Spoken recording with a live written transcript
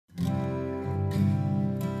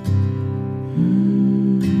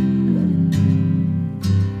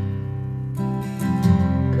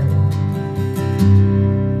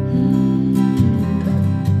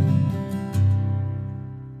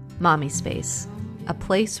Mommispace, a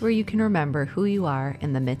place where you can remember who you are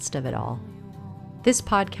in the midst of it all. This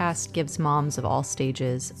podcast gives moms of all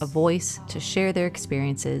stages a voice to share their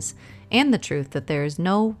experiences and the truth that there is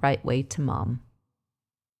no right way to mom.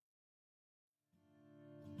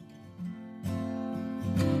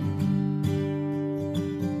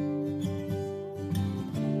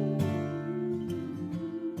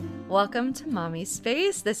 Welcome to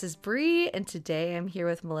Mommispace. This is Bree, and today I'm here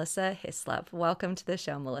with Melissa Hislop. Welcome to the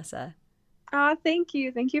show, Melissa. Thank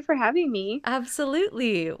you. Thank you for having me.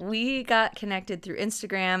 Absolutely. We got connected through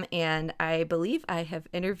Instagram, and I believe I have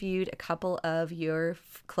interviewed a couple of your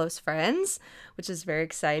close friends, which is very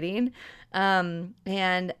exciting.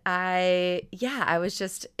 And I was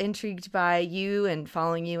just intrigued by you and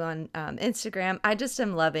following you on Instagram. I just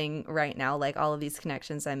am loving right now, like all of these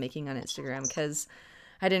connections I'm making on Instagram, because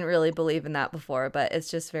I didn't really believe in that before, but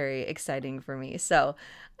it's just very exciting for me. So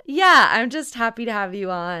yeah, I'm just happy to have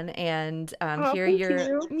you on and hear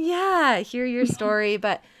your story.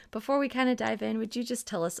 But before we kind of dive in, would you just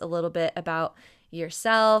tell us a little bit about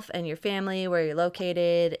yourself and your family, where you're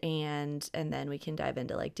located, and then we can dive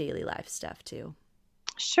into like daily life stuff too.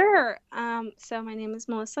 Sure. So my name is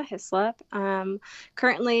Melissa Hislop.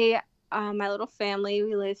 Currently, my little family,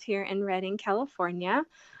 we live here in Redding, California.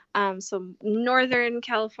 So Northern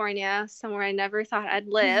California, somewhere I never thought I'd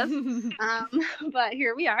live. But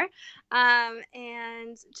here we are.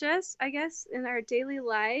 And just, I guess, in our daily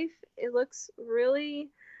life, it looks really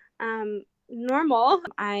normal.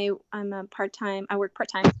 I work part-time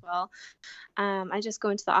as well. I just go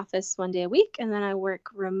into the office one day a week, and then I work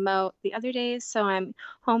remote the other days. So I'm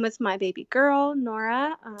home with my baby girl,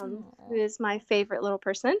 Nora, who is my favorite little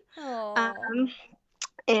person.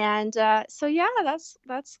 And so yeah,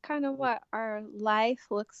 that's kind of what our life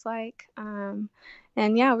looks like. And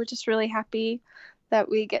yeah, we're just really happy that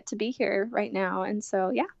we get to be here right now. And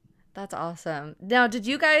so yeah. That's awesome. Now, did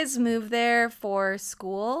you guys move there for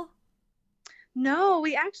school? No,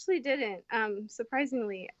 we actually didn't.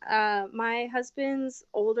 Surprisingly, my husband's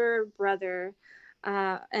older brother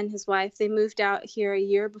and his wife, they moved out here a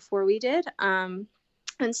year before we did. And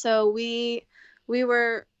so we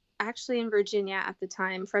were actually in Virginia at the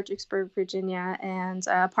time, Fredericksburg, Virginia, and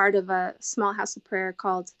part of a small house of prayer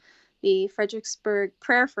called the Fredericksburg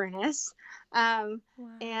Prayer Furnace. Wow.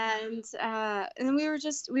 And then we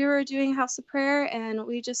were doing house of prayer, and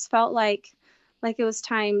we just felt like it was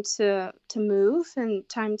time to move and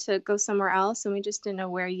time to go somewhere else, and we just didn't know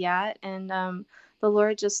where yet. And the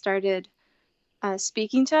Lord just started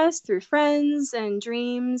speaking to us through friends and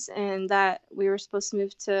dreams, and that we were supposed to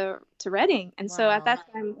move to Redding. And so at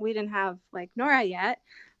that time, we didn't have like Nora yet.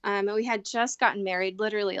 And we had just gotten married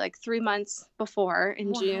literally like 3 months before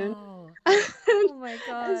in June. Oh my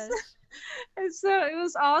gosh. And so it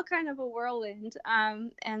was all kind of a whirlwind.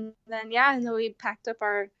 And then we packed up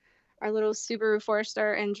our little Subaru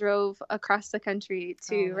Forester and drove across the country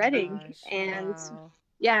to Redding. Gosh. And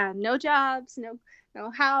yeah, no jobs, no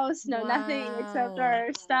house, no nothing except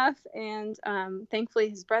our stuff. And thankfully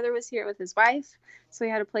his brother was here with his wife, so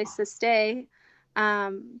we had a place to stay.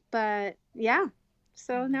 But yeah,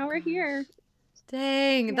 so now we're here.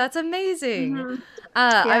 Dang, that's amazing. Mm-hmm.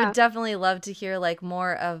 I would definitely love to hear like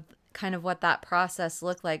more of kind of what that process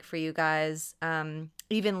looked like for you guys,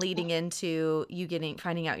 even leading into you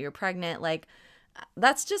finding out you're pregnant. Like,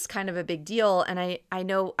 that's just kind of a big deal. And I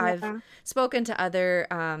know I've spoken to other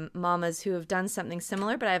mamas who have done something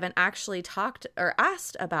similar, but I haven't actually talked or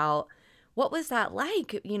asked about what was that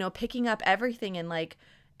like, picking up everything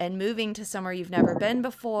and moving to somewhere you've never been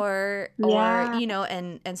before, or,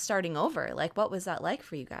 and starting over. Like, what was that like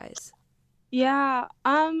for you guys? Yeah.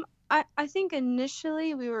 I think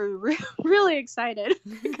initially we were really excited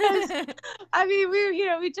because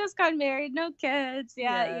we just got married, no kids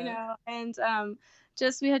yet, and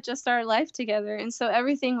we had just started life together, and so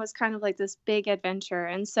everything was kind of like this big adventure.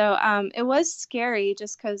 And so it was scary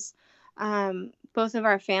just because both of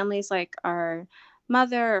our families, like our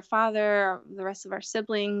mother or father, the rest of our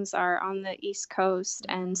siblings are on the East Coast.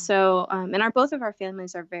 Mm-hmm. And so and both of our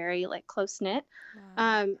families are very like close knit.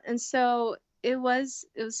 Wow. And so it was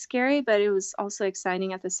scary, but it was also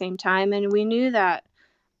exciting at the same time. And we knew that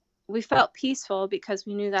we felt peaceful because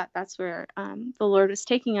we knew that that's where the Lord was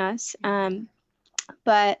taking us.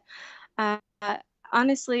 But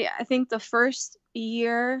honestly, I think the first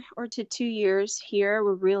year or 2 years here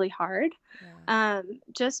were really hard.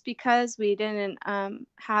 Just because we didn't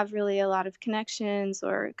have really a lot of connections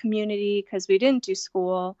or community, because we didn't do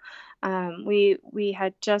school. We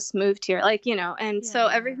had just moved here, so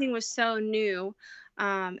everything was so new.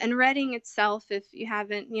 And Reading itself, if you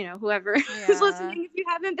haven't, whoever is Yeah. listening, if you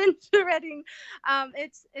haven't been to Reading,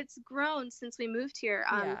 it's grown since we moved here,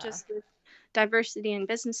 Yeah. just with diversity in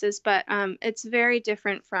businesses, but it's very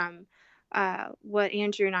different from what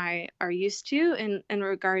Andrew and I are used to in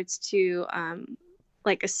regards to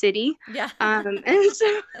like a city. Yeah. And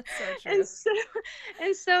so That's so and true. so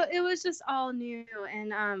and so it was just all new,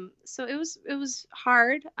 and so it was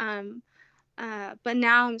hard. But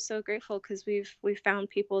now I'm so grateful because we've found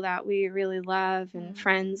people that we really love and Mm.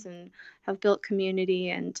 friends, and have built community.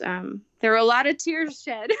 And there were a lot of tears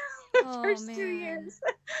shed the Oh first two man. years,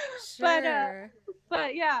 but Sure.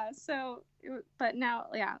 yeah. So, but now,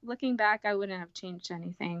 yeah, looking back, I wouldn't have changed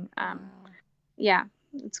anything. Wow. Yeah,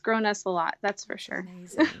 it's grown us a lot, that's for That's sure.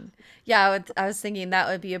 amazing. Yeah, I was thinking that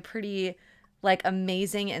would be a pretty like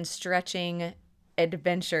amazing and stretching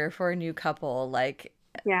adventure for a new couple. Like,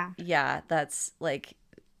 Yeah. yeah, that's like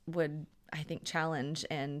would I think challenge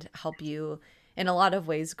and help you in a lot of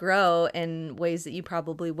ways grow in ways that you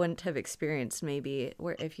probably wouldn't have experienced maybe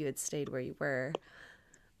where if you had stayed where you were.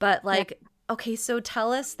 But Yeah. like, okay, so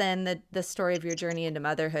tell us then the story of your journey into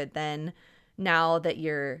motherhood then now that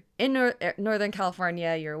you're in Northern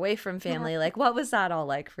California, you're away from Yeah. family. Like what was that all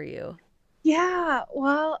like for you? Yeah,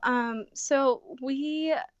 well, so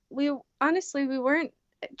we honestly, we weren't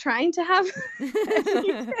trying to have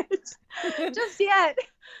any kids just yet.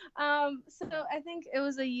 So I think it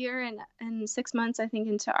was a year and 6 months, I think,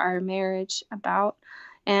 into our marriage about,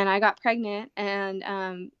 and I got pregnant, and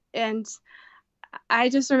I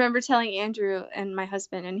just remember telling Andrew and my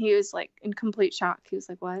husband, and he was like in complete shock. He was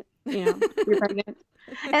like, "What? You're pregnant?"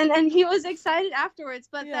 And he was excited afterwards,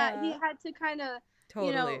 but that he Yeah, had to kind of,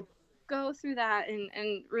 you totally. know, go through that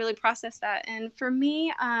and really process that. And for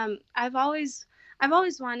me, I've always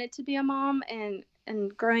wanted to be a mom, and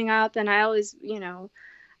growing up, and I always,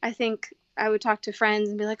 I think I would talk to friends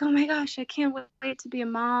and be like, "Oh my gosh, I can't wait to be a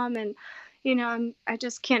mom," and I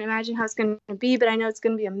just can't imagine how it's going to be, but I know it's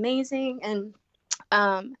going to be amazing.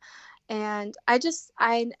 Um, and I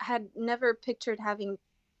had never pictured having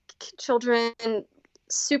children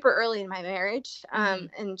super early in my marriage, Mm-hmm.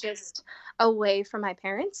 and just away from my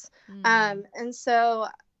parents. Mm. And so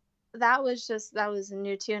that was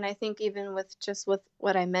new too. And I think even with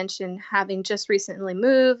what I mentioned, having just recently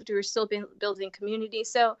moved, we were still building community.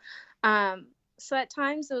 So at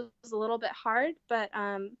times it was a little bit hard, but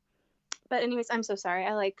anyways, I'm so sorry.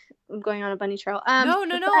 I'm going on a bunny trail. No,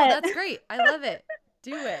 no, no. But That's great. I love it.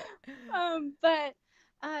 Do it. um, but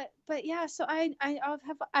but yeah, so I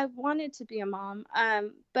wanted to be a mom,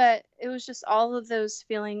 but it was just all of those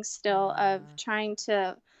feelings still of Yeah. trying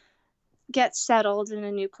to get settled in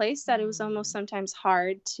a new place, that it was almost Mm. sometimes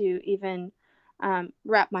hard to even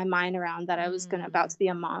wrap my mind around that I was gonna about Mm. to be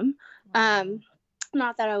a mom. Wow. Um,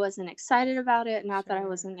 Not that I wasn't excited about it, not that I Sure.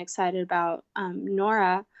 wasn't excited about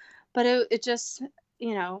Nora, but it just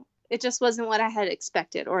wasn't what I had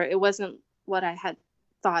expected, or it wasn't what I had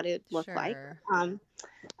thought it'd look like. Sure.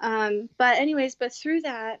 But anyways, but through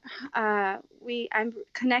that, I'm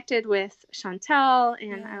connected with Chantel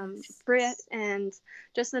and Yes. Britt, and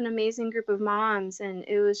just an amazing group of moms, and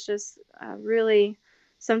it was just really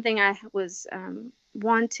something I was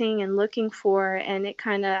wanting and looking for. And it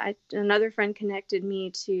kind of, another friend connected me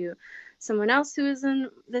to someone else who was in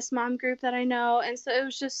this mom group that I know, and so it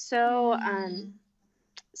was just so Mm.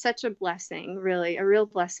 such a blessing, really, a real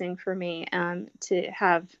blessing for me, to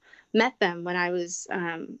have met them when I was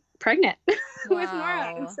pregnant with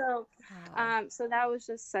Nora. And Wow. so, Wow. so that was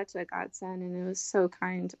just such a godsend, and it was so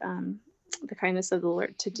kind, the kindness of the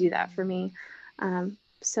Lord to do that for Mm. me.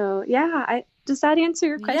 So yeah, does that answer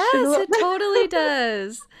your question a Yes, little it bit? totally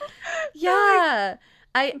does. Like, Yeah.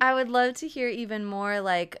 I would love to hear even more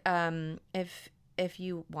like if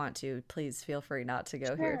you want to, please feel free not to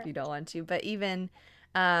go here if sure. you don't want to, but even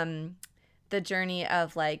um the journey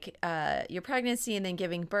of like your pregnancy and then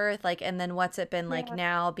giving birth, like and then what's it been like Yeah,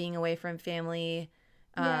 now being away from family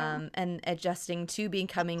yeah. and adjusting to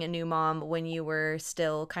becoming a new mom when you were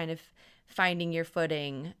still kind of finding your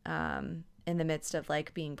footing in the midst of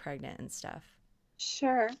like being pregnant and stuff.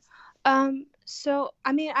 Sure. So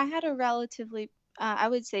I mean, I had a relatively, I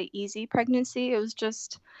would say, easy pregnancy. It was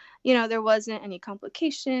just, there wasn't any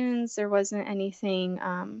complications. There wasn't anything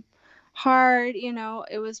hard.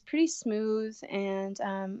 It was pretty smooth, and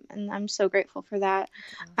I'm so grateful for that.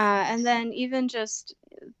 That's awesome. And then even just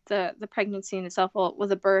the pregnancy in itself, well,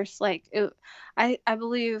 with a birth, like I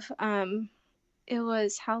believe it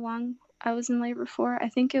was how long I was in labor for. I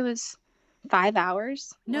think it was 5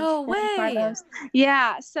 hours or No 4 to 5 way. hours.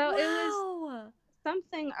 Yeah, so it was Wow.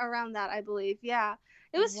 something around that, I believe. Yeah,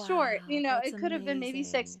 it was short, Wow, that's it could have been maybe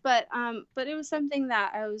 6, amazing. but it was something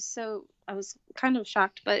that I was kind of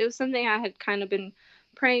shocked, but it was something I had kind of been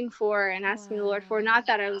praying for and asking the Lord for. Not Wow.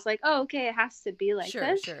 that I was like, oh, okay, it has to be like Sure,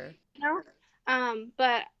 this, sure. you know?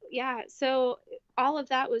 But yeah, so all of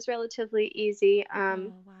that was relatively easy.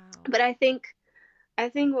 Oh, wow. But I think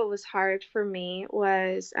what was hard for me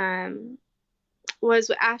was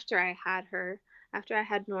after I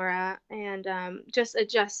had Nora, and just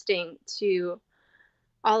adjusting to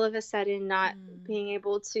all of a sudden not Mm. being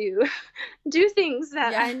able to do things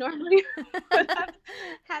that Yeah. I normally would have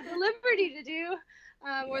had the liberty to do,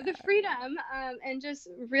 or the Yeah. freedom, and just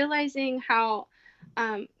realizing how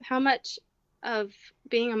much of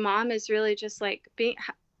being a mom is really just like being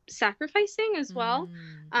sacrificing as well,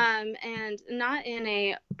 Mm. and not in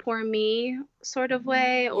a poor me sort of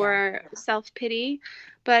way Yeah. or self-pity,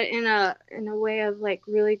 but in a way of like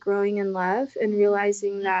really growing in love and Mm.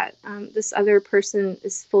 realizing that this other person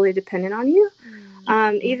is fully dependent on you,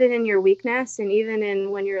 Mm. even in your weakness, and even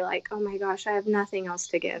in when you're like, oh my gosh, I have nothing else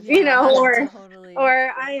to give, Yeah, totally.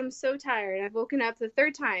 or I am so tired, I've woken up the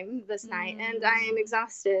third time this night and I am Mm.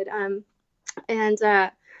 exhausted, and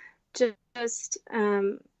just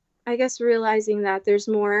I guess realizing that there's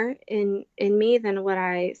more in me than what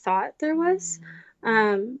I thought there was,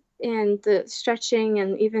 Mm. and the stretching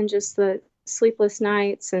and even just the sleepless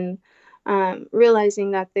nights, and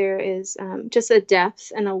realizing that there is just a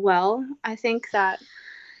depth and a well, I think that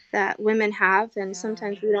women have, and Yeah.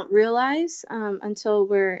 sometimes we don't realize, until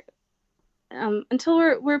we're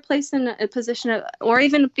placed in a position of, or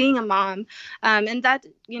even being a mom, and that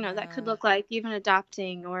that could Yeah. look like even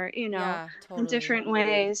adopting, or Yeah, in totally. different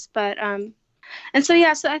ways, but and so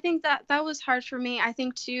yeah, so I think that was hard for me. I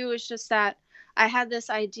think too is just that I had this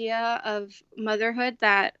idea of motherhood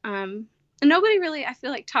that nobody really, I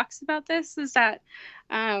feel like, talks about this, is that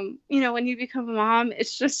when you become a mom,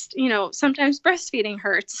 it's just sometimes breastfeeding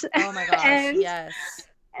hurts Oh my gosh, and yes.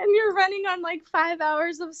 you're running on like 5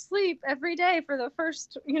 hours of sleep every day for the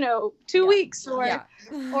first 2 Yeah. weeks, Yeah.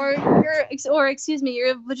 or excuse me,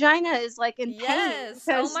 your vagina is like in pain Yes.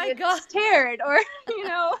 Oh because my god. it's teared, or you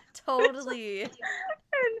know Totally. and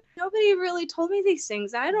nobody really told me these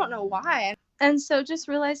things. I don't know Mm. why. And so just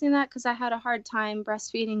realizing that, because I had a hard time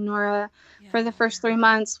breastfeeding Nora for the Yeah. first 3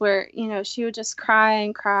 months, where she would just cry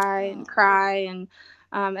and cry and Oh. cry, and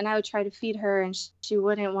I would try to feed her, and she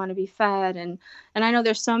wouldn't want to be fed. And I know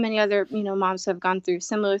there's so many other moms who have gone through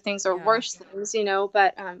similar things or Yeah. worse things,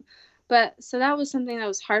 but so that was something that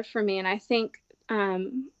was hard for me. And I think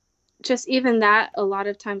just even that, a lot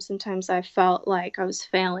of times, sometimes I felt like I was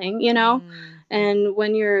failing, Mm. and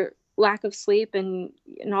when you're lack of sleep and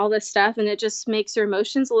all this stuff, and it just makes your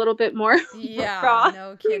emotions a little bit more Yeah, raw,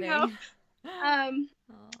 no you know. kidding. Um,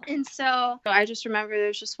 Oh. and so I just remember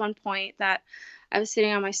there's just one point that I was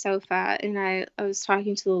sitting on my sofa, and I was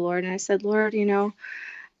talking to the Lord, and I said, Lord,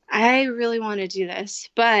 I really want to do this,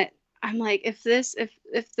 but I'm like, if this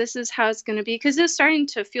is how it's going to be, because it was starting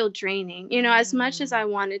to feel draining, as much as Mm. I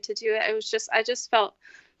wanted to do it, I just felt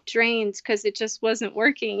drained because it just wasn't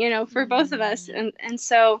working, for both of us. Mm. And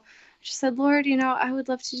so I just said, Lord, I would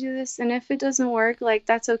love to do this, and if it doesn't work, like,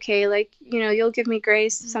 that's okay. Like, you'll give me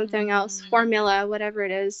grace, something else, Mm. formula, whatever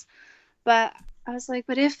it is. But I was like,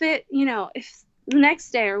 but if the next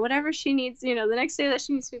day or whatever she needs, the next day that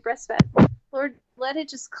she needs to be breastfed, Lord, let it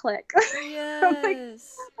just click. I'm like,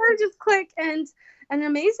 Yes. let it just click. And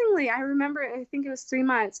amazingly, I remember, I think it was 3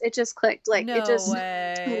 months, it just clicked. Like, it No just,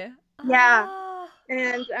 way. yeah. Ah.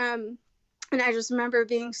 And I just remember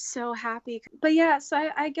being so happy. But yeah, so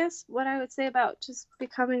I guess what I would say about just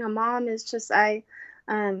becoming a mom is just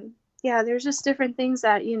yeah, there's just different things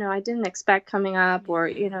that I didn't expect coming up, or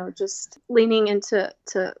Yeah. just leaning into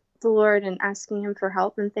the Lord and asking Him for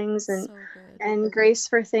help and things, So good. and grace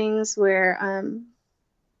for things where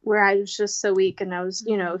I was just so weak, and I was, if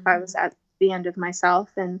Mm. I was at the end of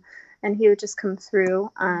myself, and He would just come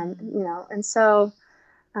through, Mm. and so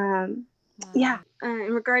um, yeah, Wow.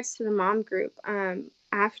 in regards to the mom group,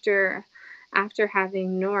 after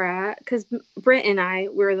having Nora, because Britt and I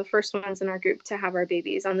were the first ones in our group to have our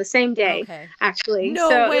babies on the same day, Okay. actually. No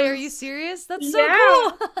So it way. Are you was, serious? That's so yeah,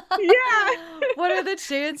 cool. yeah. What are the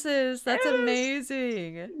chances? That's It was,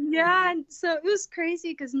 amazing. yeah. And so it was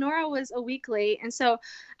crazy because Nora was a week late, and so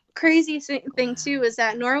crazy thing too Wow. is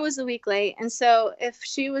that Nora was a week late, and so if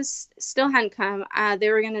she was still hadn't come, they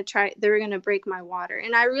were gonna break my water,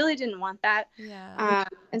 and I really didn't want that. Yeah.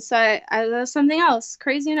 And so that was something else.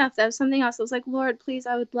 Crazy enough, that was something else. I was like, Lord, please,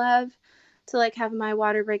 I would love to like have my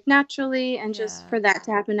water break naturally, and just Yeah. for that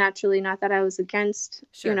to happen naturally. Not that I was against,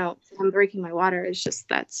 Sure. them breaking my water. It's just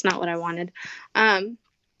that's not what I wanted. Um,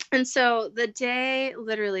 And so the day,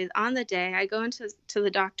 literally on the day, I go into to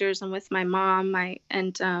the doctor's. I'm with my mom, my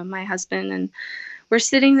husband, and we're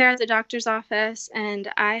sitting there at the doctor's office.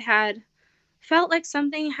 And I had felt like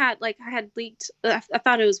something had, like I had leaked. I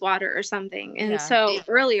thought it was water or something. And Yeah. so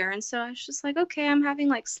earlier, and so I was just like, okay, I'm having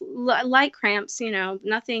like light cramps,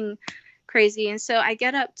 nothing crazy. And so I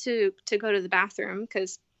get up to go to the bathroom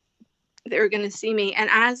because they were going to see me. And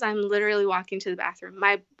as I'm literally walking to the bathroom,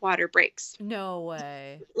 my water breaks. No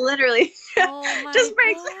way. Literally, Oh my just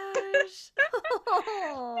breaks. gosh.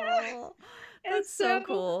 Oh, And that's so, so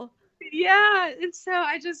cool. yeah. And so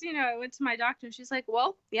I just, I went to my doctor and she's like,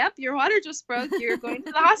 well, yep, your water just broke. You're going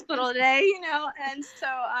to the hospital today.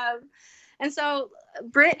 And so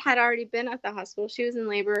Britt had already been at the hospital. She was in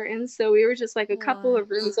labor. And so we were just like a couple What?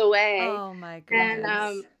 of rooms away. Oh my And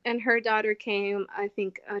goodness. and her daughter came, I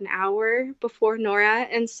think, an hour before Nora.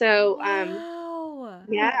 And so Wow.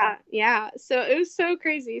 yeah, yeah. So it was so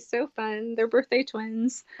crazy, so fun. They're birthday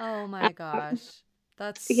twins. Oh Um, my gosh.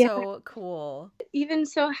 That's yeah, so cool. even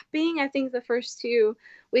so, being, I think, the first two,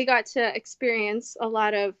 we got to experience a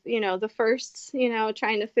lot of, the firsts,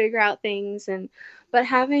 trying to figure out things. But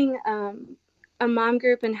having a mom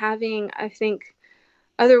group and having, I think,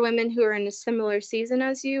 other women who are in a similar season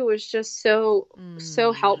as you was just so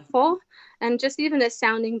Mm. helpful. And just even a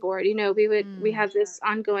sounding board, we Mm. have this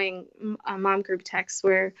ongoing mom group text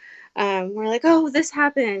where we're like, oh, this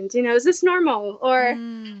happened, is this normal? Or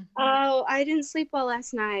Mm. oh, I didn't sleep well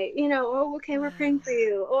last night, oh, okay, we're praying Wow. for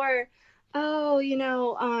you. Or oh,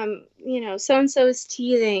 so and so is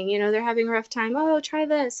teething, they're having a rough time, oh, try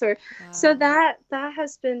this. Or so Wow. that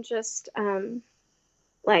has been just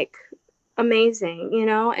like amazing,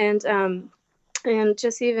 and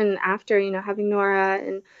just even after, having Nora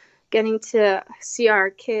and getting to see our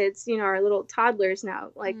kids, our little toddlers now,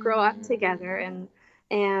 like grow up together. Mm.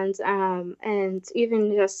 And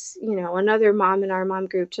even just, another mom in our mom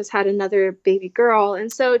group just had another baby girl.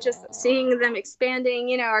 And so just Oh. seeing them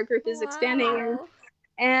expanding, our group is expanding. Wow.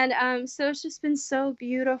 And so it's just been so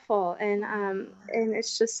beautiful. Oh. And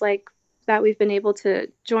it's just like that we've been able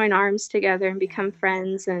to join arms together and become Yeah.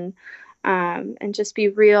 friends, and just be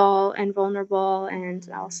real and vulnerable and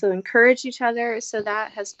Mm. also encourage each other. So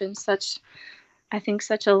that has been I think,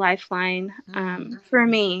 such a lifeline Mm. for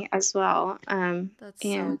me as well. That's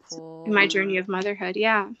And so in my cool. journey of motherhood.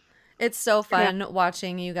 Yeah. It's so Yeah. fun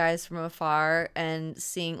watching you guys from afar and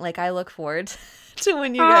seeing, like, I look forward to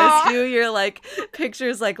when you guys Oh, do your, like,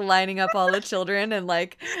 pictures, like, lining up all the children and,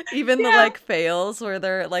 like, even the, yeah. like, fails where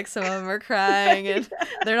they're, like, some of them are crying and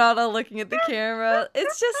they're not all looking at the camera.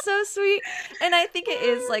 It's just so sweet. And I think it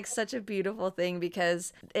is, like, such a beautiful thing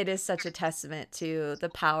because it is such a testament to the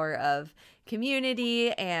power of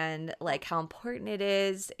community and, like, how important it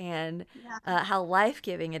is and Yeah. how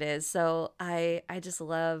life-giving it is. So I just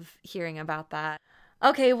love hearing about that.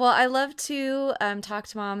 Okay, well, I love to talk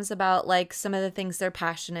to moms about like some of the things they're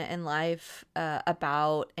passionate in life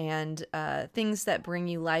about and things that bring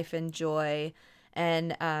you life and joy.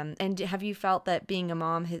 And have you felt that being a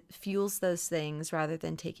mom fuels those things rather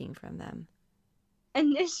than taking from them?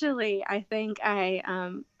 Initially, I think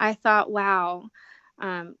I thought, wow,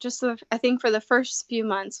 I think for the first few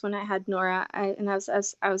months when I had Nora, and as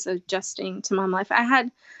I was adjusting to mom life, I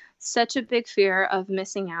had such a big fear of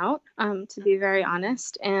missing out, to be very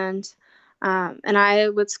honest. And I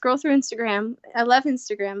would scroll through Instagram. I love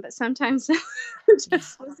Instagram, but sometimes it Yeah.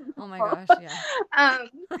 just wasn't Oh my helpful. gosh, yeah. um,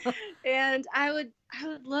 and I would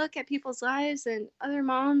look at people's lives and other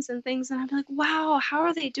moms and things, and I'd be like, wow, how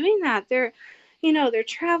are they doing that? They're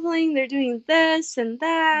traveling, they're doing this and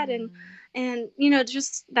that, Mm. and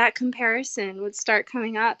just that comparison would start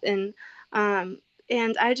coming up. Um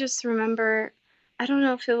and I just remember, I don't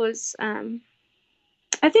know if it was,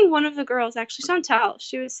 I think one of the girls, actually Chantal,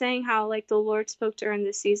 she was saying how like the Lord spoke to her in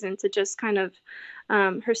this season to just kind of,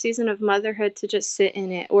 her season of motherhood, to just sit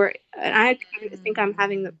in it. Or, and I think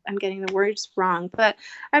Mm. I'm getting the words wrong, but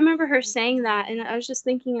I remember her saying that, and I was just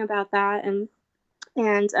thinking about that. And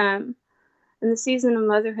in the season of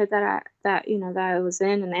motherhood that I was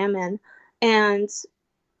in and am in, and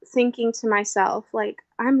thinking to myself, like,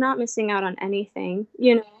 I'm not missing out on anything,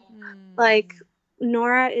 like, Mm.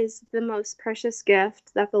 Nora is the most precious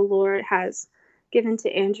gift that the Lord has given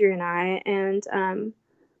to Andrew and I.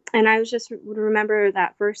 And I was just remember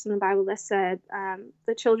that verse in the Bible that said,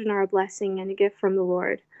 the children are a blessing and a gift from the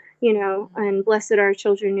Lord, and blessed are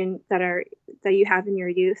children that you have in your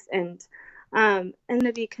youth. And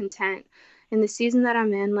to be content in the season that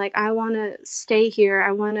I'm in. Like, I want to stay here.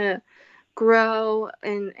 I want to grow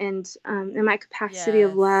in my capacity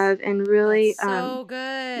of Yes. love, and That's really so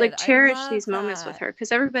good. like I cherish love these moments with that. her,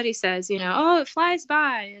 because everybody says, oh, it flies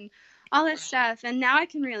by and all that stuff, and now I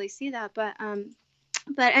can really see that. But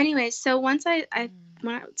anyway, so Mm,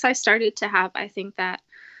 once I started to have, I think, that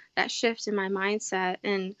shift in my mindset,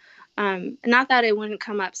 and not that it wouldn't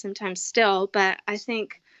come up sometimes still, but I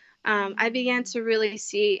think I began to really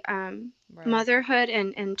see right. motherhood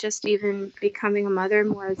and just even becoming a mother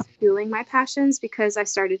more as fueling my passions, because I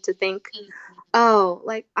started to think, oh,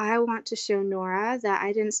 like, I want to show Nora that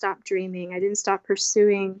I didn't stop dreaming, I didn't stop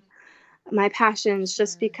pursuing my passions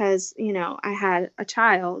just Sure. because I had a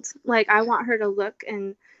child. Like, I want her to look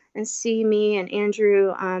and see me and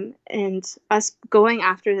Andrew, and us going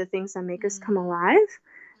after the things that make us come Mm, alive,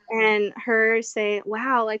 and her say,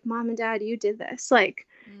 wow, like, mom and dad, you did this, like,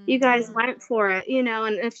 you guys mm, went for it,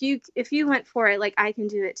 and if you went for it, like, I can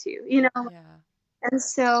do it too. yeah. And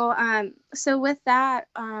so with that,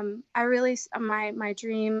 I really, my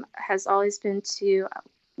dream has always been to,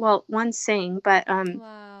 well, one, sing, but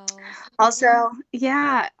Wow. also,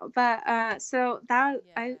 yeah, but so that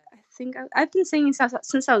I Yes. think I've been singing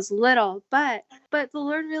since I was little, but the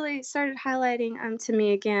Lord really started highlighting to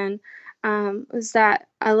me again, was that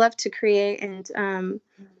I love to create, and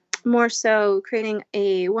more so creating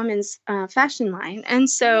a women's fashion line, and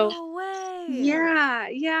so No way. yeah,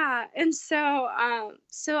 yeah. And so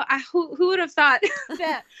who would have thought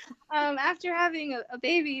that after having a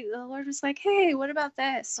baby, the Lord was like, hey, what about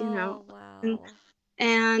this, Oh,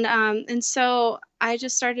 and wow. so I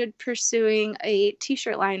just started pursuing a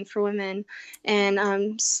t-shirt line for women,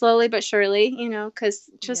 and slowly but surely, because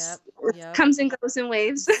Yep. just it Yep. comes and goes in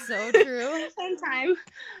waves So true. in time.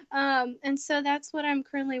 And so that's what I'm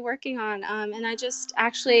currently working on. And I just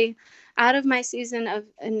actually, out of my season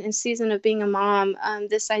of being a mom,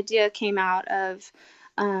 this idea came out of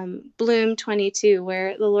Bloom 22,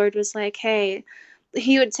 where the Lord was like, hey,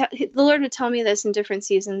 the Lord would tell me this in different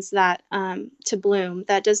seasons, that to bloom,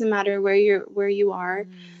 that doesn't matter where you are,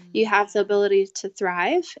 you Mm, have the ability to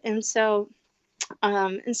thrive. And so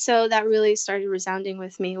that really started resounding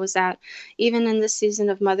with me, was that even in this season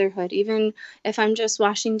of motherhood, even if I'm just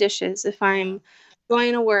washing dishes, if yeah. I'm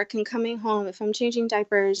going to work and coming home, if I'm changing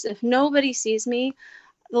diapers, if nobody sees me,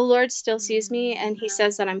 the Lord still sees me, and He Mm,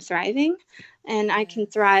 says that I'm thriving, and I can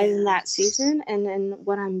yes. thrive in that season and in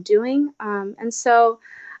what I'm doing. And so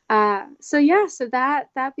yeah, so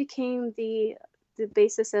that became the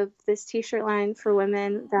basis of this T-shirt line for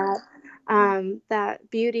women, Wow. that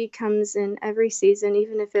beauty comes in every season,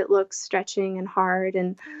 even if it looks stretching and hard.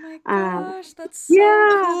 And Oh my um, gosh, that's so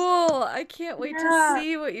yeah, cool. I can't wait to yeah.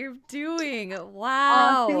 see what you're doing. Oh, thank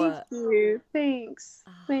Wow. you. Thanks.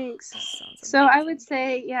 Ah, Thanks. that sounds So I would amazing.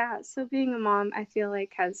 say, yeah, so being a mom, I feel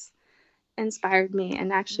like, has inspired me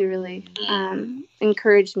and actually really Mm,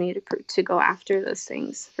 encouraged me to go after those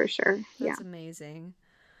things, for sure. Yeah. that's amazing.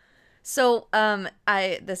 So,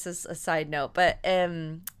 I this is a side note, but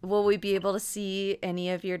will we be able to see any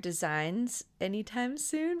of your designs anytime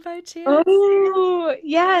soon by chance? Oh,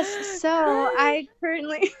 yes. So I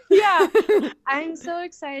currently, yeah, Great. I'm so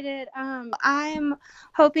excited. I'm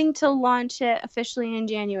hoping to launch it officially in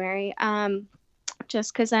January.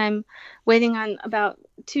 Just because I'm waiting on about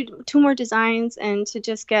two more designs, and to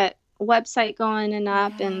just get a website going and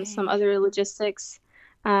up, and some Yay. other logistics.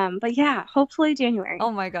 But yeah, hopefully Oh January.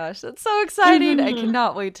 my gosh, that's so exciting. I Mm-hmm.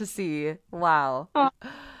 cannot wait to see. Wow. Oh,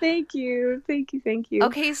 thank you, thank you, thank you.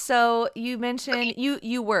 Okay, so you mentioned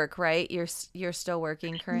you work, right? You're still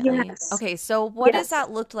working currently. Yes, Okay, so what does yes,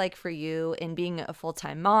 that look like for you in being a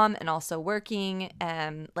full-time mom and also working?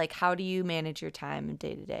 Like how do you manage your time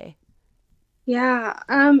day to day? yeah.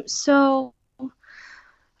 So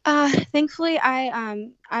thankfully,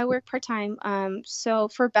 I work part time. So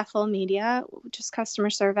for Bethel Media, just customer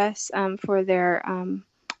service for their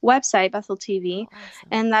website, Bethel Oh, TV, awesome.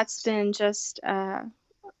 and that's been just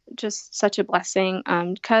such a blessing,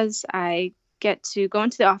 because I get to go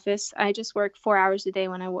into the office. I just work 4 hours a day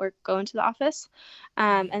when I go into the office,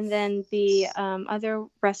 and Nice. then the other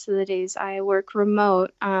rest of the days I work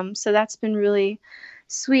remote. So that's been really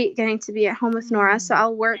sweet, getting to be at home with Nora. So Mm.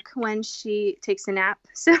 I'll work when she takes a nap.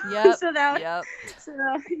 So Yep. so that Yep. so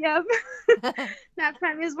yep, nap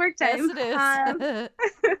time is work Yes, time. it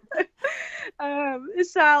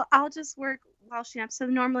is. So I'll just work while she naps. So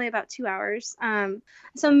normally about 2 hours.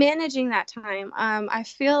 So managing that time, I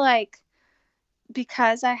feel like,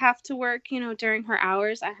 because I have to work, during her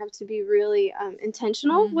hours, I have to be really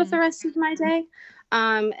intentional with Hmm. the rest of my day.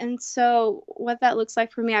 And so what that looks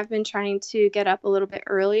like for me, I've been trying to get up a little bit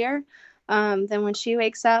earlier than when she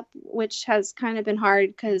wakes up, which has kind of been hard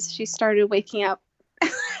because she started waking up at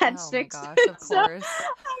Oh my 6. gosh, of So course.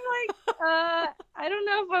 I'm like, I don't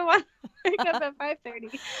know if I want to wake up at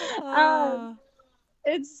 5:30. Um, Oh.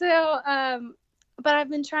 and so, but I've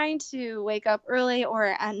been trying to wake up early or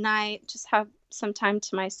at night, just have some time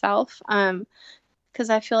to myself. Because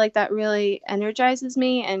I feel like that really energizes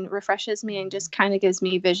me and refreshes me and just kind of gives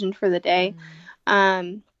me vision for the day.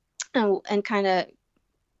 Mm. Um, and kind of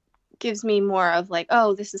gives me more of like,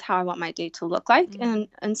 oh, this is how I want my day to look like. Mm.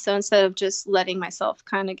 And so instead of just letting myself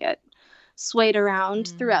kind of get swayed around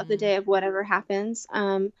throughout the Mhm. day of whatever happens,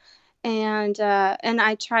 and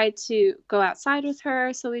I try to go outside with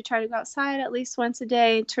her. So we try to go outside at least once a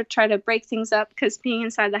day to try to break things up because being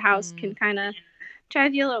inside the house can Mm. kind of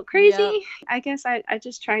drive you a little Yep. crazy. I guess I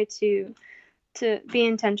just try to be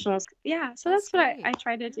intentional. Yeah, so That's that's what great. I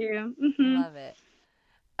try to do. Love it.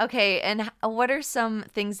 Okay, and what are some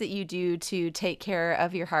things that you do to take care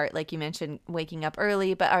of your heart? Like you mentioned, waking up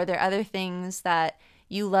early, but are there other things that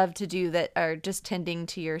you love to do that are just tending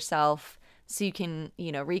to yourself so you can,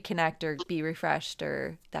 reconnect or be refreshed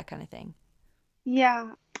or that kind of thing?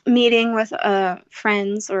 Yeah, meeting with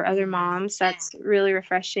friends or other Mm. moms, that's really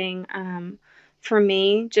refreshing for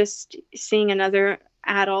me. Just seeing another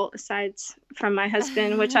adult aside from my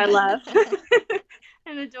husband, which I love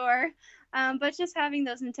and adore. But just having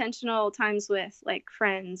those intentional times with like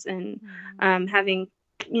friends and Mhm. having,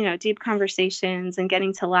 deep conversations and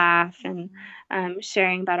getting to laugh and Mhm.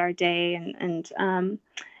 sharing about our day and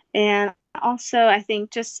also I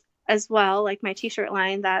think just as well like my t-shirt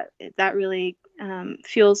line that really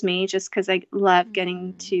fuels me just because I love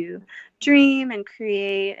getting Mhm. to dream and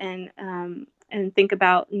create and think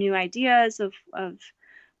about new ideas of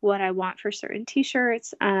what I want for certain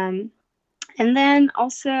t-shirts. And then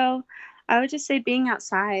also I would just say being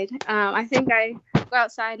outside. I think I go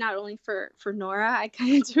outside not only for Nora, I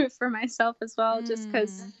kind of do it for myself as well, just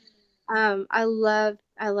because Mm. I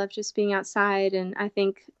love just being outside, and I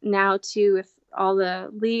think now too with all the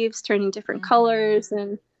leaves turning different Mhm. colors,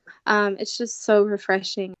 and it's just so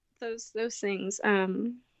refreshing. Those things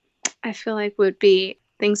I feel like would be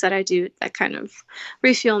things that I do that kind of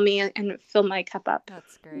refuel me and fill my cup up.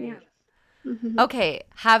 That's Yeah. great. hmm Okay,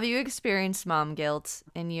 have you experienced mom guilt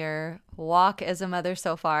in your walk as a mother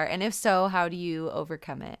so far? And if so, how do you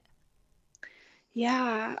overcome it?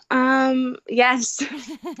 Yeah. Yes,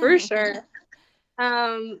 for sure.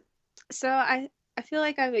 Um, so I feel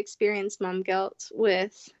like I've experienced mom guilt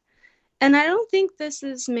with, and I don't think this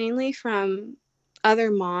is mainly from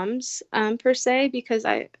other moms per se, because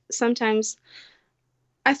I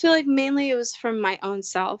feel like mainly it was from my own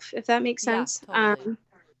self, if that makes Yeah, sense. totally.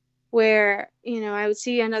 Where I would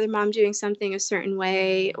see another mom doing something a certain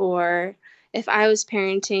way, Mm. or if I was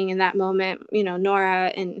parenting in that moment,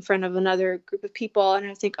 Nora in front of another group of people, and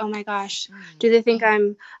I think, oh my gosh, Mm. do they think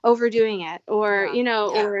I'm overdoing it, or Yeah.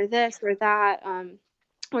 or this or that,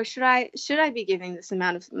 or should I be giving this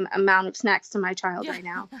amount of snacks to my child Yeah. right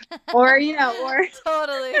now, or or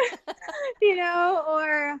Totally.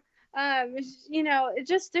 or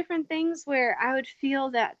just different things where I would feel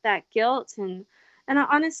that guilt, and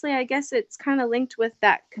honestly, I guess it's kind of linked with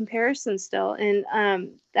that comparison still, and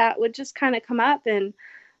that would just kind of come up, and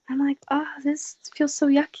I'm like, oh, this feels so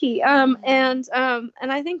yucky, Mm.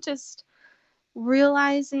 and I think just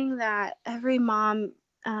realizing that every mom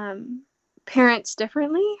parents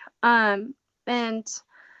differently, and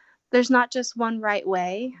there's not just one right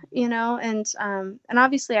way, and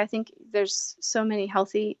obviously I think there's so many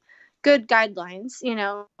healthy good guidelines,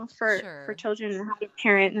 for Sure. children and how to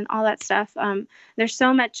parent and all that stuff. There's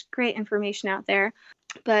so much great information out there,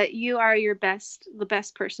 but you are the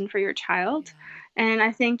best person for your child. Yeah. And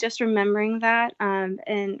I think just remembering that,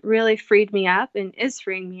 and really freed me up and is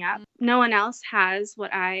freeing me up. No one else has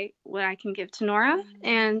what I can give to Nora,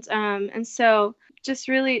 Mm. and so just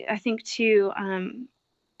really I think too,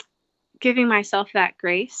 giving myself that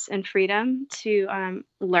grace and freedom to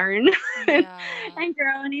learn and, Yeah. and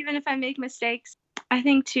grow. And even if I make mistakes, I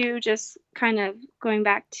think too, just kind of going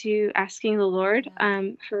back to asking the Lord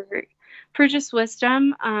Yeah. for just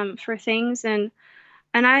wisdom for things. And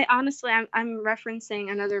I honestly, I'm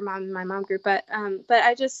referencing another mom in my mom group, but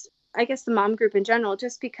I guess the mom group in general,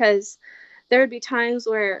 just because there would be times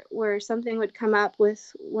where something would come up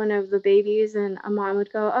with one of the babies, and a mom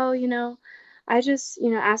would go, oh, I just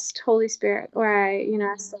asked Holy Spirit, or I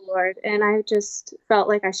asked the Mm. Lord, and I just felt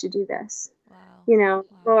like I should do this, Wow. Wow.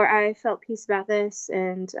 or I felt peace about this,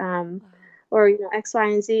 and Wow. or X, Y,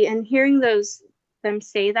 and Z, and hearing them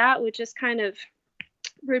say that would just kind of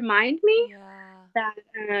remind me Yeah.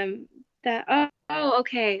 that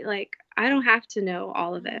okay, like I don't have to know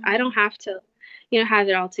all of it. I don't Mm. have to have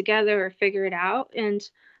it all together or figure it out. And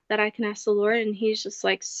that I can ask the Lord, and he's just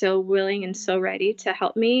like so willing and so ready to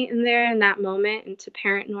help me in there in that moment and to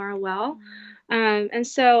parent Nora well. And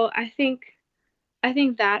so I think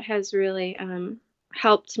that has really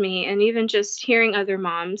helped me, and even just hearing other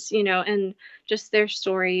moms, and just their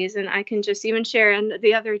stories, and I can just even share. And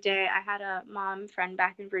the other day, I had a mom friend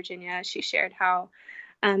back in Virginia. She shared how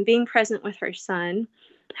being present with her son,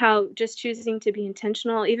 how just choosing to be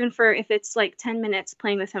intentional, even for if it's like 10 minutes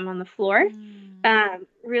playing with him on the floor,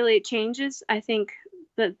 really changes, I think,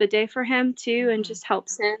 the day for him too, and just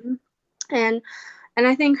helps him. And and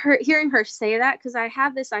I think hearing her say that, because I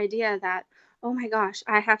have this idea that, oh my gosh,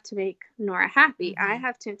 I have to make Nora happy. I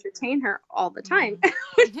have to entertain her all the time,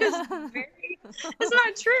 which is it's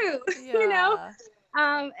not true,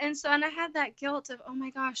 And so, and I had that guilt of, oh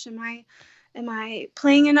my gosh, am I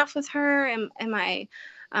playing enough with her?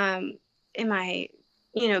 Um, am I,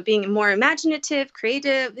 being more imaginative,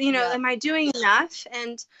 creative? Am I doing enough?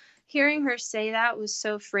 And hearing her say that was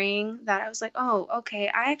so freeing, that I was like, oh, okay,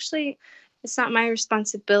 it's not my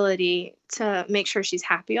responsibility to make sure she's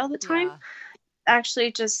happy all the time.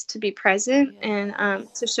 Actually, just to be present and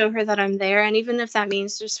to show her that I'm there. And even if that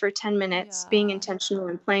means just for 10 minutes being intentional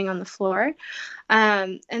and playing on the floor.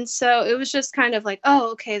 And so it was just kind of like,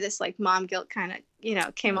 oh, okay, this like mom guilt kind of,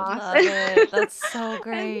 came off. Love it. That's so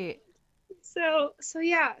great. So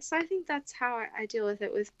yeah, so I think that's how I deal with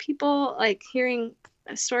it, with people, like hearing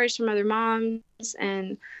stories from other moms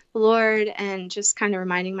and the Lord, and just kind of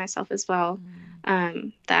reminding myself as well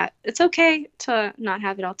that it's okay to not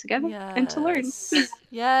have it all together and to learn.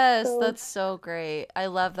 Yes, So, that's so great. I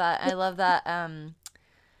love that. I love that.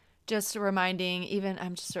 Just reminding, even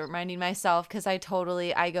I'm just reminding myself, because I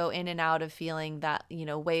go in and out of feeling that,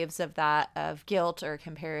 waves of that, of guilt or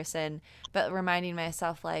comparison, but reminding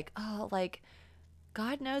myself like, oh, like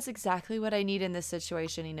God knows exactly what I need in this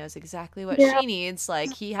situation. He knows exactly what yeah, she needs.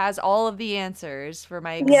 Like he has all of the answers for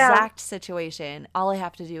my yeah, exact situation. All I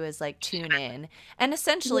have to do is like tune in. And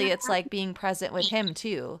essentially it's like being present with him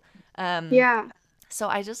too. yeah, So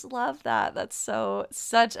I just love that. That's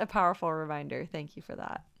such a powerful reminder. Thank you for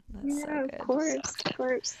that. That's so yeah, of good. course, of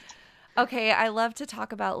course. Okay, I love to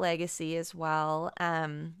talk about legacy as well.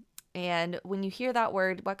 And when you hear that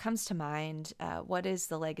word, what comes to mind? What is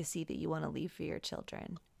the legacy that you want to leave for your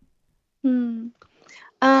children? Hmm.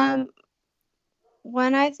 Um,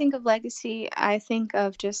 when I think of legacy, I think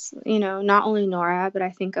of just, not only Nora, but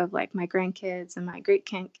I think of like my grandkids and my great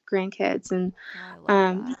grandkids, Oh, I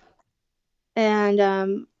love um,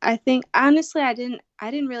 that. I think honestly, I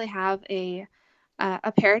didn't really have a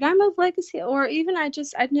paradigm of legacy, or even I'd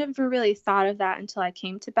never really thought of that until I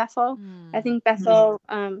came to Bethel. I think Bethel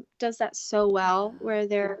does that so well, where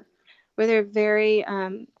they're very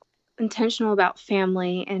intentional about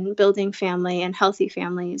family and building family and healthy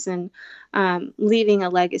families, and leaving a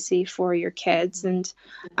legacy for your kids. And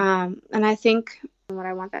I think what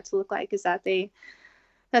I want that to look like is that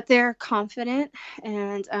they're confident,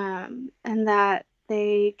 and that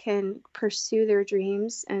they can pursue their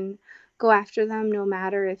dreams and go after them, no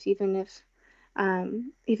matter if even if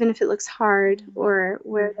it looks hard, or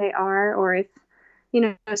where they are, or if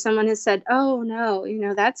someone has said, oh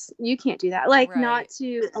no, that's, you can't do that, like, not Right.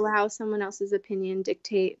 to allow someone else's opinion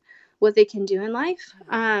dictate what they can do in life.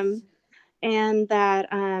 And that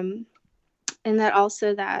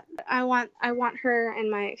also, that I want her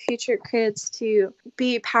and my future kids to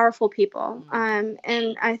be powerful people. And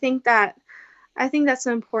I think that's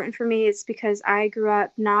so important for me. It's because I grew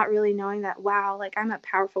up not really knowing that, wow, like, I'm a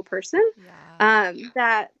powerful person.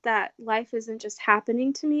 That life isn't just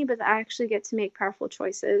happening to me, but that I actually get to make powerful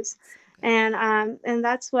choices. And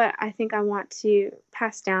that's what I think I want to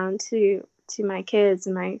pass down to my kids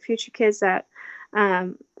and my future kids, that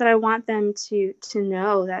I want them to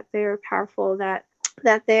know that they're powerful, that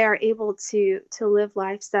they are able to live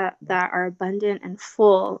lives that are abundant and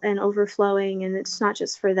full and overflowing, and it's not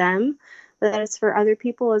just for them, but that it's for other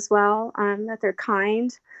people as well. That they're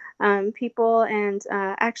kind people. And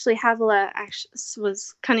actually, Havilah actually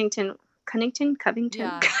was Covington.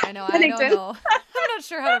 Yeah, I know. I don't Connington. know. I'm not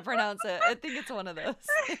sure how to pronounce it. I think it's one of those.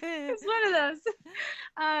 It's one of those.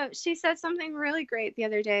 She said something really great the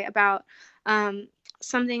other day about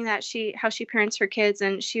something that how she parents her kids,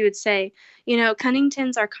 and she would say,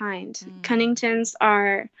 Cunningtons are kind. Cunningtons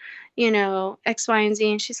are, X, Y, and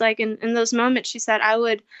Z. And she's like, in those moments, she said, I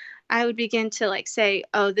would begin to like say,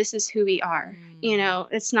 oh, this is who we are.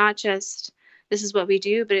 It's not just this is what we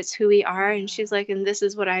do, but it's who we are. And she's like, and this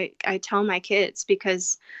is what I tell my kids,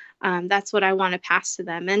 because that's what I want to pass to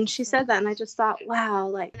them. And she said that, and I just thought, wow,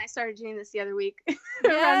 like, and I started doing this the other week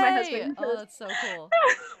around my husband. Oh, that's so cool.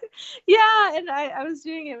 Yeah, and I was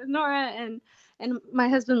doing it with Nora, and my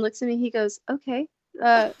husband looks at me, he goes, okay,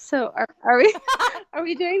 so are we are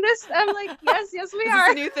we doing this? I'm like, yes, we Is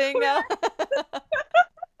are. this a new thing now?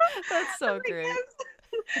 That's so great. Yes.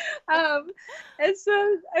 And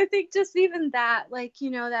so I think just even that, like,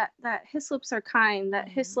 that Hislops are kind, that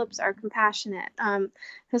Hislops are compassionate,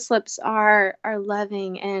 Hislops are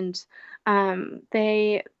loving, and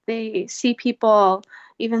they see people,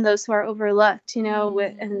 even those who are overlooked,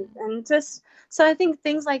 with, and just, so I think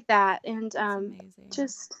things like that, and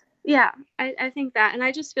just, yeah, I think that, and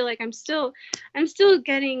I just feel like I'm still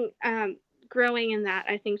getting growing in that,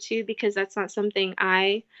 I think, too, because that's not something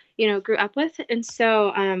I grew up with. And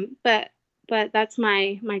so but that's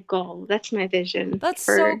my goal, that's my vision. That's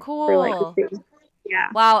for, so cool. for like, yeah.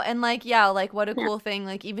 Wow. And like, yeah, like what a cool thing.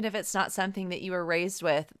 Like, even if it's not something that you were raised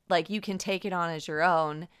with, like you can take it on as your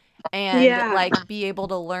own and like be able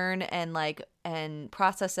to learn and like and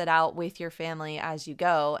process it out with your family as you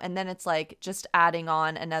go. And then it's like just adding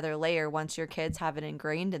on another layer once your kids have it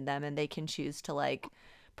ingrained in them and they can choose to like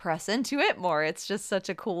press into it more. It's just such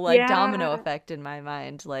a cool like domino effect in my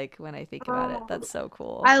mind, like when I think about it. That's so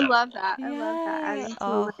cool. I love that. I love that. Adding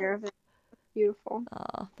some layer of it. Beautiful.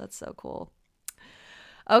 Oh, that's so cool.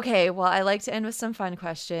 Okay, well, I like to end with some fun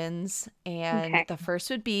questions. And the first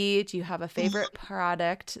would be, do you have a favorite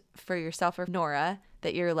product for yourself or Nora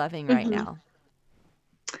that you're loving right now?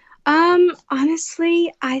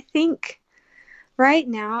 Honestly, I think right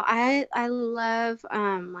now I love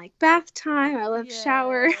like bath time. I love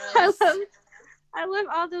shower. I love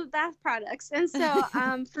all the bath products. And so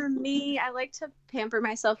for me, I like to pamper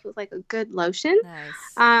myself with like a good lotion.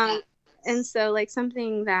 Nice. And so like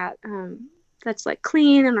something that that's like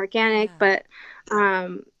clean and organic, but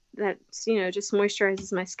that's, just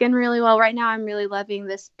moisturizes my skin really well. Right now I'm really loving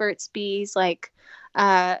this Burt's Bees, like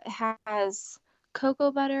has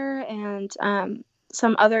cocoa butter and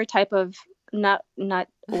some other type of nut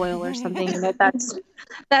oil or something.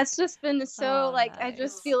 That's just been so nice. I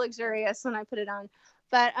just feel luxurious when I put it on.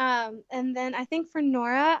 But and then I think for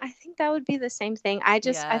Nora, I think that would be the same thing. I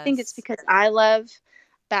think it's because I love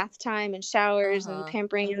bath time and showers and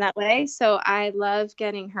pampering in that way. So I love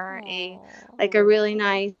getting her a really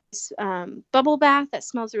nice bubble bath that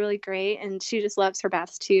smells really great, and she just loves her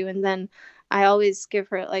baths too. And then I always give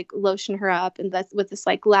her like lotion her up, and that's with this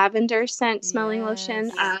like lavender scent smelling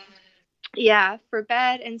lotion. For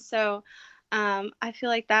bed. And so I feel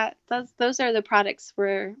like those are the products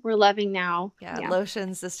we're loving now. Yeah,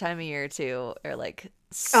 lotions this time of year too are like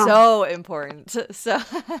so important. So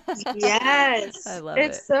yes, I love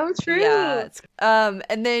it's it. So true. Yeah.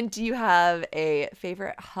 And then do you have a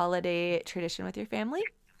favorite holiday tradition with your family?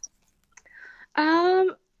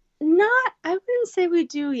 Not, I wouldn't say we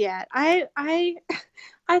do yet. I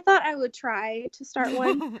thought I would try to start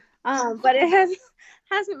one, but it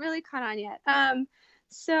hasn't really caught on yet.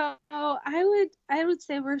 So I would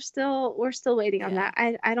say we're still waiting on that.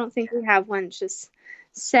 I don't think we have one just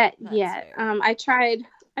set yet. I tried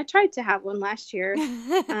to have one last year.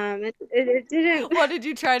 It didn't. What did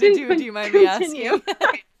you try to do? Do you mind me asking?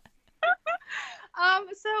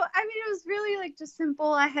 So I mean, it was really like just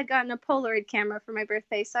simple. I had gotten a Polaroid camera for my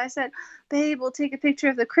birthday, so I said, "Babe, we'll take a picture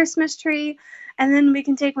of the Christmas tree, and then we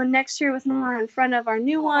can take one next year with Nora in front of our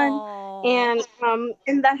new one."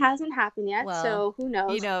 And that hasn't happened yet, well, so who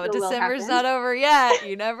knows? December's not over yet.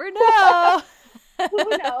 You never know.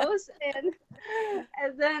 Who knows? And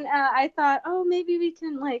then I thought, oh, maybe we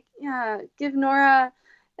can like give Nora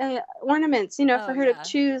ornaments, for her to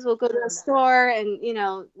choose. We'll go to the store and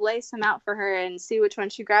lay some out for her and see which one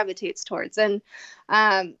she gravitates towards. And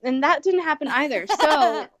that didn't happen either.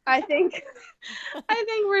 So I think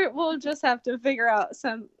we'll just have to figure out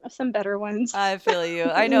some better ones. I feel you.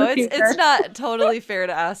 I know it's not totally fair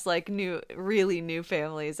to ask like really new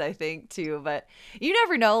families, I think too, but you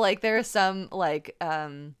never know. Like there are some like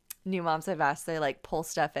new moms I've asked, they like pull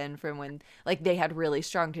stuff in from when like they had really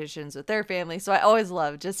strong traditions with their family. So I always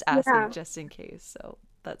love just asking just in case. So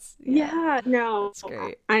that's no, that's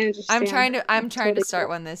great. I understand. I'm trying to start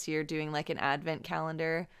one this year, doing like an advent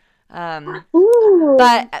calendar.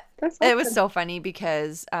 But it was so funny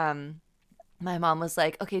because my mom was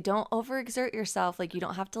like, okay, don't overexert yourself. Like, you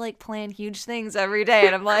don't have to like plan huge things every day.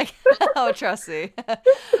 And I'm like, oh, trust me.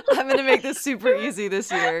 I'm going to make this super easy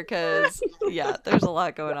this year because, there's a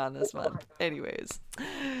lot going on this month. Anyways,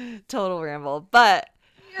 total ramble. But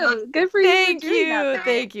good for you.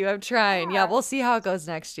 Thank you. I'm trying. Yeah, we'll see how it goes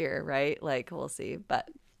next year, right? Like, we'll see. But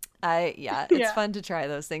It's fun to try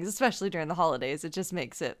those things, especially during the holidays. It just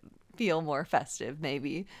makes it feel more festive,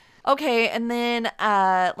 maybe. Okay, and then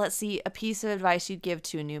let's see, a piece of advice you'd give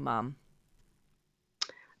to a new mom.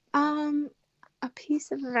 A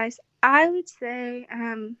piece of advice I would say,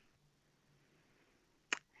 I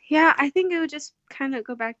think it would just kind of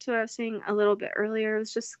go back to what I was saying a little bit earlier. It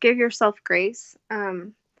was just give yourself grace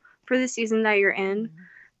for the season that you're in,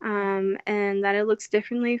 and that it looks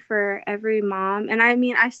differently for every mom. And I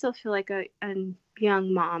mean, I still feel like a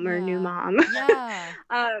young mom or a new mom. Yeah.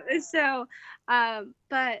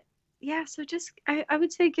 But yeah, so just I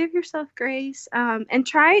would say give yourself grace, and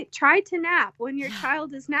try to nap when your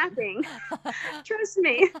child is napping. Trust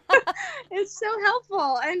me, it's so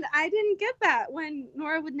helpful. And I didn't get that when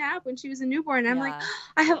Nora would nap when she was a newborn. I'm like,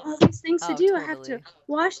 I have all these things to do. Totally. I have to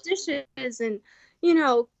wash dishes and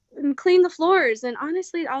and clean the floors. And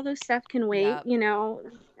honestly, all those stuff can wait.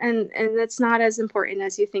 And it's not as important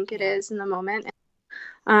as you think it is in the moment.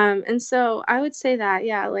 And so I would say that,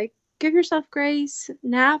 like, give yourself grace,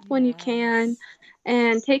 nap when you can,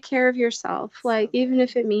 and take care of yourself. Like, even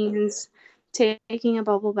if it means taking a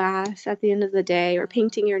bubble bath at the end of the day, or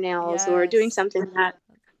painting your nails, or doing something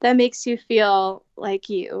that makes you feel like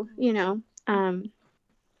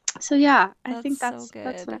so yeah, I think that's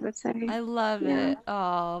what I would say. I love it.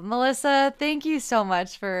 Oh, Melissa, thank you so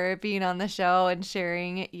much for being on the show and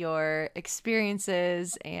sharing your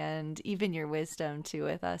experiences and even your wisdom too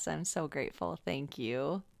with us. I'm so grateful. Thank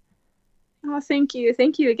you. Oh, thank you.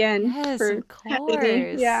 Thank you again. Yes, for of course.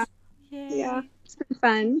 having me. Yeah. Yay. Yeah. It's been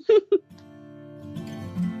fun.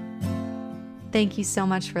 Thank you so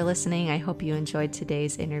much for listening. I hope you enjoyed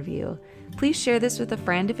today's interview. Please share this with a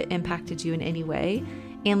friend if it impacted you in any way,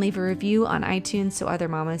 and leave a review on iTunes so other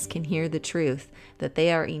mamas can hear the truth, that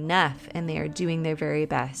they are enough and they are doing their very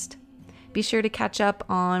best. Be sure to catch up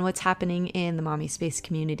on what's happening in the Mommispace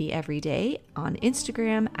community every day on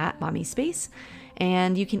Instagram at Mommispace.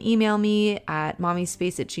 And you can email me at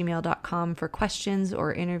mommispace@gmail.com for questions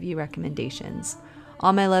or interview recommendations.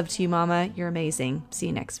 All my love to you, Mama. You're amazing. See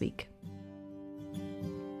you next week.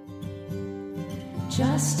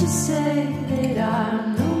 Just to say that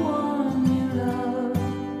I'm the one you love.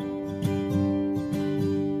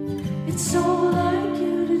 It's so like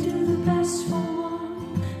you to do the best for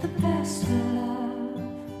one, the best for love.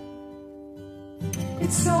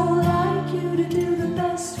 It's so like you to do the